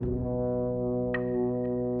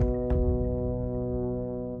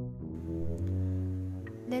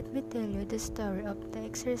let me tell you the story of the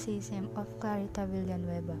exorcism of Clarita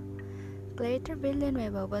Villanueva. Clarita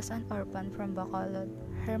Villanueva was an orphan from Bacolod.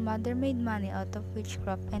 Her mother made money out of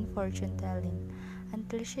witchcraft and fortune-telling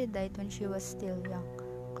until she died when she was still young.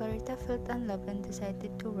 Clarita felt unloved and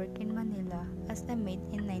decided to work in Manila as a maid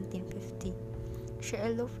in 1950. She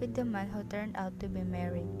eloped with the man who turned out to be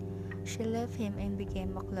married. She left him and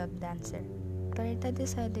became a club dancer. Clarita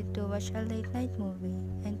decided to watch a late-night movie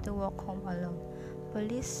and to walk home alone.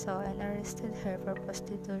 Police saw and arrested her for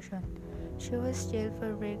prostitution. She was jailed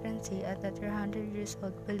for vagrancy at the 300 years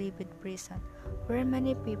old Bilibid prison, where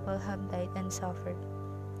many people have died and suffered.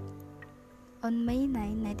 On May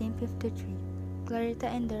 9, 1953, Clarita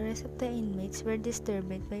and the rest of the inmates were disturbed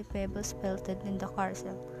by pebbles pelted in the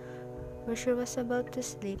carcel. Where she was about to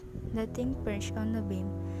sleep, the thing perched on a beam,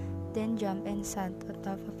 then jumped and sat on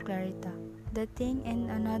top of Clarita. The thing and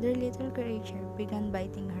another little creature began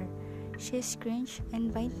biting her. She screamed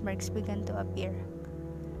and bite marks began to appear.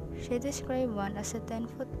 She described one as a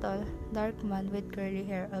 10-foot-tall, dark man with curly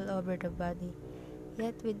hair all over the body,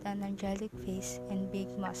 yet with an angelic face and big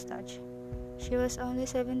mustache. She was only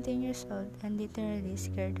 17 years old and literally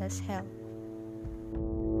scared as hell.